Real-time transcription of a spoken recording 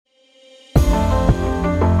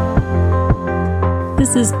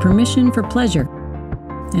This is Permission for Pleasure,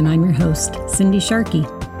 and I'm your host, Cindy Sharkey.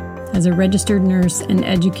 As a registered nurse and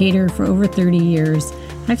educator for over 30 years,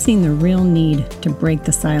 I've seen the real need to break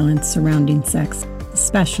the silence surrounding sex,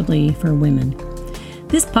 especially for women.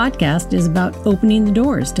 This podcast is about opening the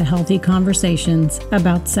doors to healthy conversations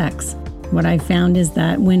about sex. What I've found is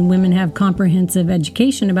that when women have comprehensive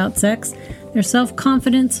education about sex, their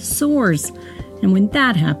self-confidence soars. And when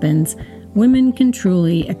that happens, women can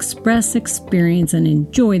truly express, experience, and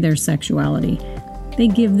enjoy their sexuality. They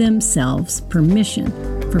give themselves permission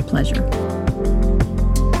for pleasure.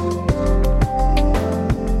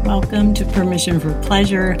 Welcome to Permission for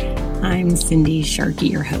Pleasure. I'm Cindy Sharkey,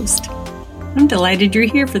 your host. I'm delighted you're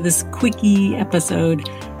here for this quickie episode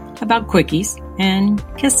about quickies and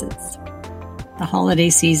kisses. The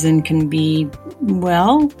holiday season can be,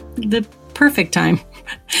 well, the perfect time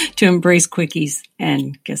to embrace quickies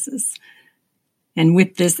and kisses. And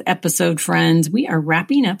with this episode, friends, we are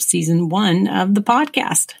wrapping up season 1 of the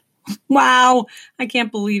podcast. Wow, I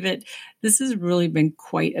can't believe it. This has really been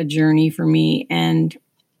quite a journey for me, and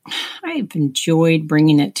I've enjoyed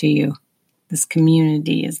bringing it to you. This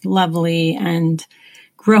community is lovely and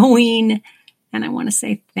growing, and I want to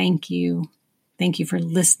say thank you. Thank you for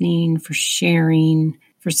listening, for sharing,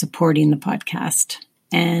 for supporting the podcast.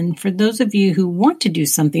 And for those of you who want to do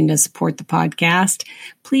something to support the podcast,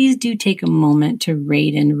 please do take a moment to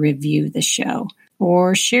rate and review the show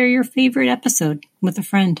or share your favorite episode with a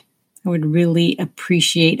friend. I would really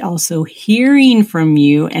appreciate also hearing from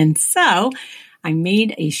you. And so I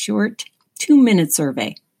made a short 2-minute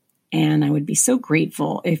survey, and I would be so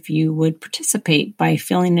grateful if you would participate by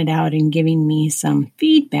filling it out and giving me some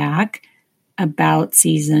feedback about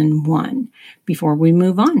season 1 before we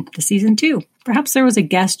move on to season 2. Perhaps there was a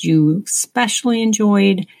guest you especially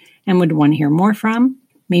enjoyed and would want to hear more from.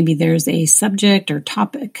 Maybe there's a subject or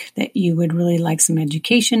topic that you would really like some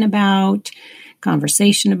education about,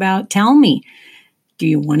 conversation about. Tell me, do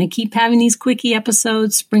you want to keep having these quickie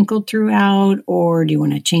episodes sprinkled throughout, or do you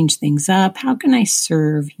want to change things up? How can I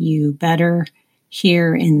serve you better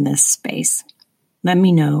here in this space? Let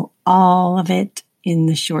me know all of it in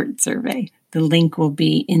the short survey. The link will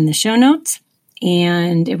be in the show notes,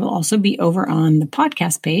 and it will also be over on the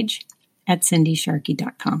podcast page at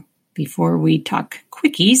cindysharkey.com. Before we talk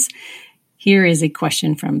quickies, here is a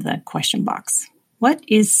question from the question box. What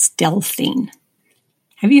is stealthing?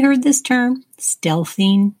 Have you heard this term,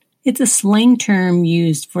 stealthing? It's a slang term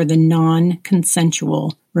used for the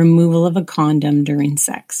non-consensual removal of a condom during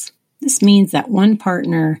sex. This means that one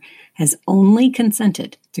partner has only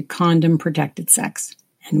consented to condom-protected sex,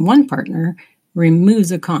 and one partner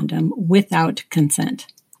removes a condom without consent.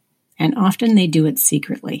 And often they do it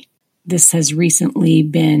secretly. This has recently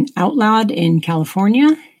been outlawed in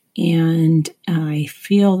California, and I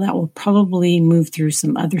feel that will probably move through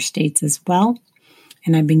some other states as well.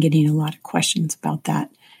 And I've been getting a lot of questions about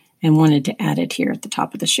that and wanted to add it here at the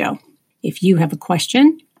top of the show. If you have a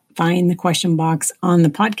question, find the question box on the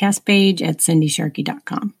podcast page at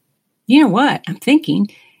cindysharkey.com. You know what? I'm thinking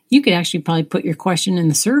you could actually probably put your question in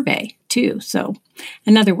the survey too. So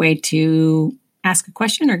another way to ask a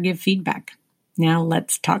question or give feedback. Now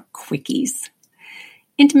let's talk quickies.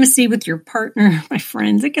 Intimacy with your partner, my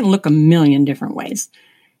friends, it can look a million different ways.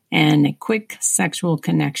 And a quick sexual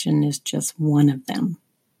connection is just one of them.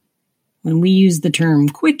 When we use the term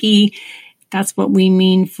quickie, that's what we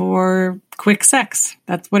mean for quick sex.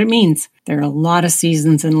 That's what it means. There are a lot of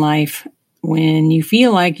seasons in life when you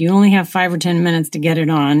feel like you only have 5 or 10 minutes to get it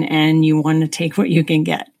on and you want to take what you can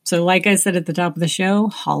get. So like I said at the top of the show,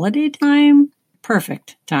 holiday time,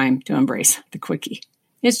 perfect time to embrace the quickie.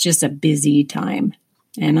 It's just a busy time.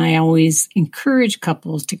 And I always encourage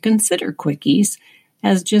couples to consider quickies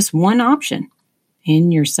as just one option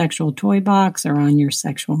in your sexual toy box or on your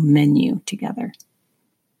sexual menu together.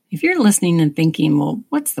 If you're listening and thinking, well,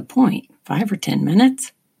 what's the point? 5 or 10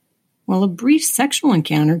 minutes? Well, a brief sexual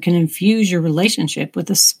encounter can infuse your relationship with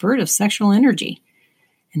a spurt of sexual energy.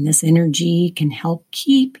 And this energy can help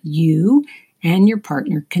keep you and your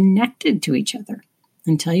partner connected to each other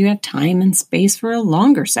until you have time and space for a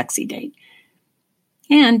longer sexy date.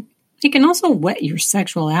 And it can also whet your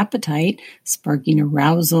sexual appetite, sparking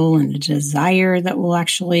arousal and a desire that will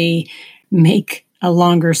actually make a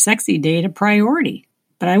longer sexy date a priority.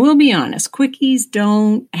 But I will be honest, quickies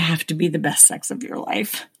don't have to be the best sex of your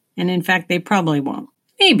life. And in fact, they probably won't.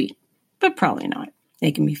 Maybe, but probably not.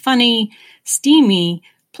 They can be funny, steamy,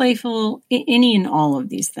 playful, any and all of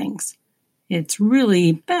these things. It's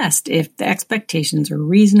really best if the expectations are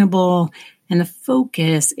reasonable and the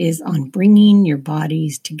focus is on bringing your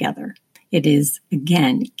bodies together. It is,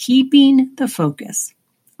 again, keeping the focus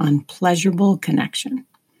on pleasurable connection,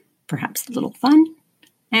 perhaps a little fun,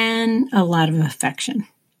 and a lot of affection.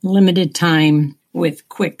 Limited time with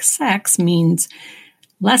quick sex means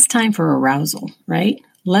less time for arousal, right?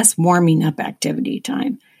 Less warming up activity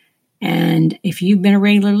time. And if you've been a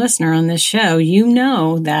regular listener on this show, you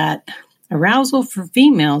know that arousal for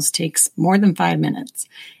females takes more than 5 minutes.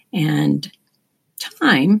 And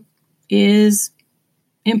time is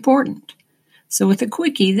important. So with a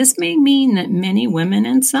quickie, this may mean that many women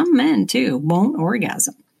and some men too won't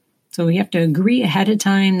orgasm. So we have to agree ahead of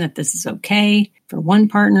time that this is okay for one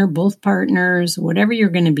partner, both partners, whatever you're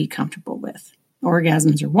going to be comfortable with.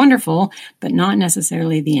 Orgasms are wonderful, but not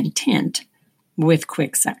necessarily the intent with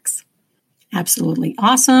quick sex. Absolutely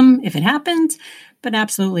awesome if it happens, but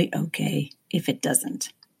absolutely okay if it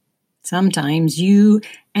doesn't. Sometimes you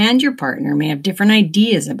and your partner may have different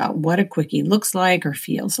ideas about what a quickie looks like or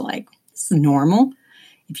feels like. This is normal.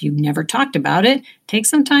 If you've never talked about it, take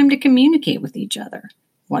some time to communicate with each other.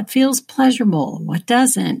 What feels pleasurable? What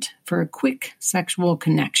doesn't? For a quick sexual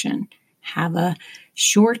connection, have a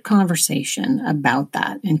short conversation about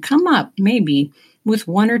that and come up maybe with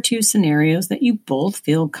 1 or 2 scenarios that you both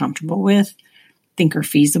feel comfortable with, think are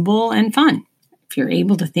feasible and fun. If you're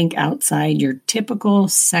able to think outside your typical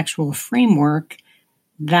sexual framework,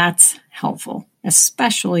 that's helpful,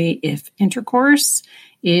 especially if intercourse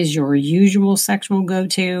is your usual sexual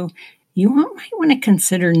go-to. You might want to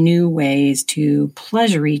consider new ways to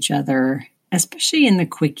pleasure each other, especially in the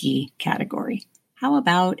quickie category. How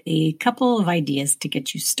about a couple of ideas to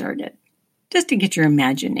get you started, just to get your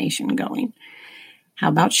imagination going? How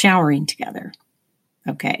about showering together?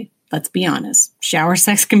 Okay, let's be honest. Shower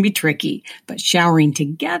sex can be tricky, but showering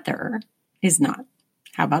together is not.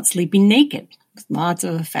 How about sleeping naked with lots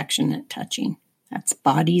of affectionate touching? That's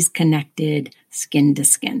bodies connected, skin to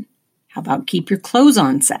skin. How about keep your clothes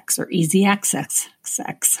on sex or easy access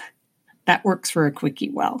sex? That works for a quickie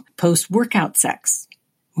well. Post-workout sex,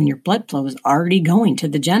 when your blood flow is already going to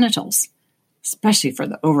the genitals, especially for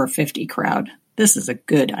the over 50 crowd. This is a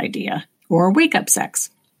good idea. Or wake-up sex,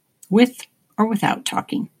 with or without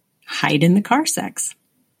talking. Hide in the car sex,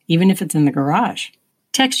 even if it's in the garage.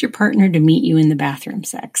 Text your partner to meet you in the bathroom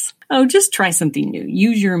sex. Oh, just try something new.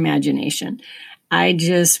 Use your imagination. I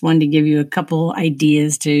just wanted to give you a couple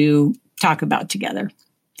ideas to talk about together.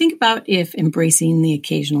 Think about if embracing the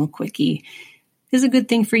occasional quickie is a good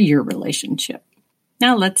thing for your relationship.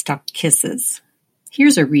 Now let's talk kisses.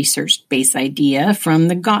 Here's a research-based idea from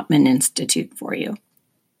the Gottman Institute for you.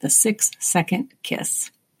 The 6-second kiss.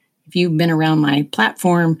 If you've been around my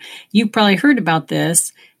platform, you've probably heard about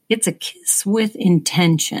this. It's a kiss with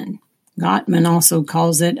intention. Gottman also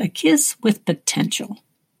calls it a kiss with potential.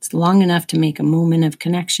 It's long enough to make a moment of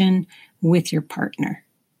connection with your partner.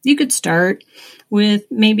 You could start with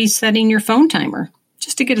maybe setting your phone timer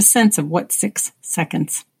just to get a sense of what 6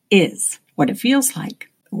 seconds is, what it feels like.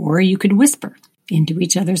 Or you could whisper into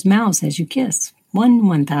each other's mouths as you kiss. 1,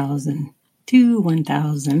 1,000, 2,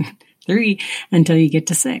 1,000, 3, until you get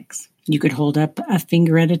to 6. You could hold up a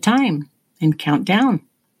finger at a time and count down.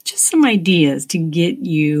 Just some ideas to get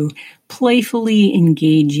you playfully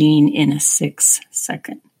engaging in a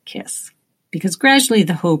 6-second kiss. Because gradually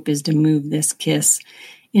the hope is to move this kiss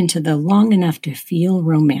into the long enough to feel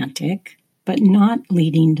romantic, but not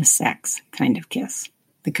leading to sex kind of kiss.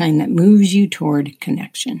 The kind that moves you toward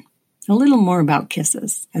connection. A little more about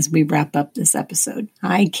kisses as we wrap up this episode.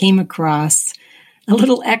 I came across a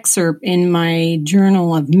little excerpt in my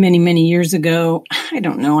journal of many, many years ago. I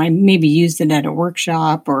don't know, I maybe used it at a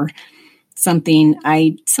workshop or something.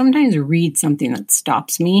 I sometimes read something that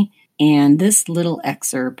stops me, and this little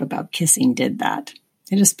excerpt about kissing did that.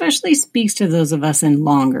 It especially speaks to those of us in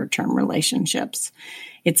longer-term relationships.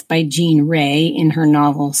 It's by Jean Ray in her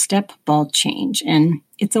novel Step Ball Change, and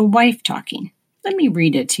it's a wife talking. Let me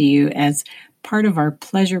read it to you as part of our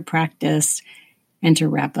pleasure practice and to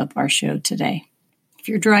wrap up our show today. If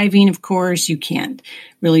you're driving, of course, you can't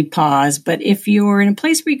really pause, but if you're in a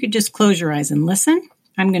place where you could just close your eyes and listen,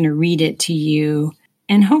 I'm going to read it to you,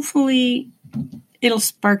 and hopefully it'll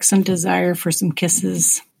spark some desire for some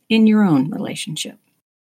kisses in your own relationship.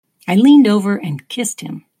 I leaned over and kissed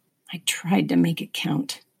him. I tried to make it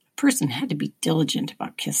count. A person had to be diligent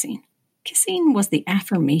about kissing. Kissing was the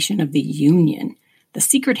affirmation of the union, the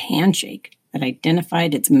secret handshake that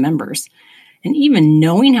identified its members. And even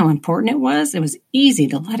knowing how important it was easy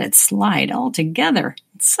to let it slide altogether.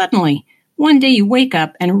 And suddenly, one day you wake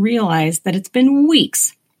up and realize that it's been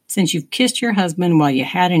weeks since you've kissed your husband while you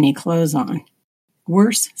had any clothes on.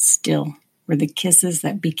 Worse still were the kisses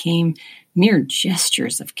that became mere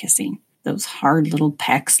gestures of kissing. Those hard little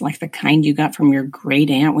pecks like the kind you got from your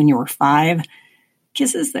great aunt when you were 5.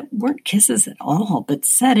 Kisses that weren't kisses at all, but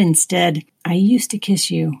said instead, "I used to kiss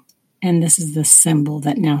you, and this is the symbol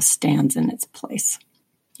that now stands in its place."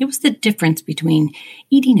 It was the difference between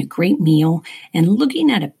eating a great meal and looking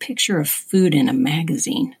at a picture of food in a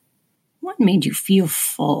magazine. One made you feel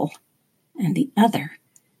full, and the other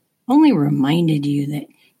only reminded you that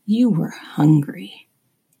you were hungry.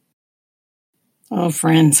 Oh,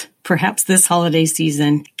 friends, perhaps this holiday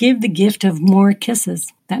season, give the gift of more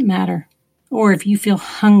kisses that matter. Or if you feel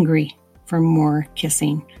hungry for more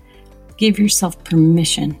kissing, give yourself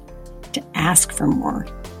permission to ask for more,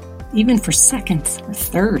 even for seconds or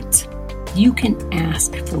thirds. You can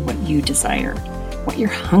ask for what you desire, what you're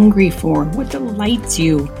hungry for, what delights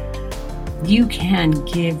you. You can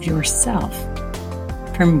give yourself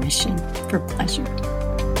permission for pleasure.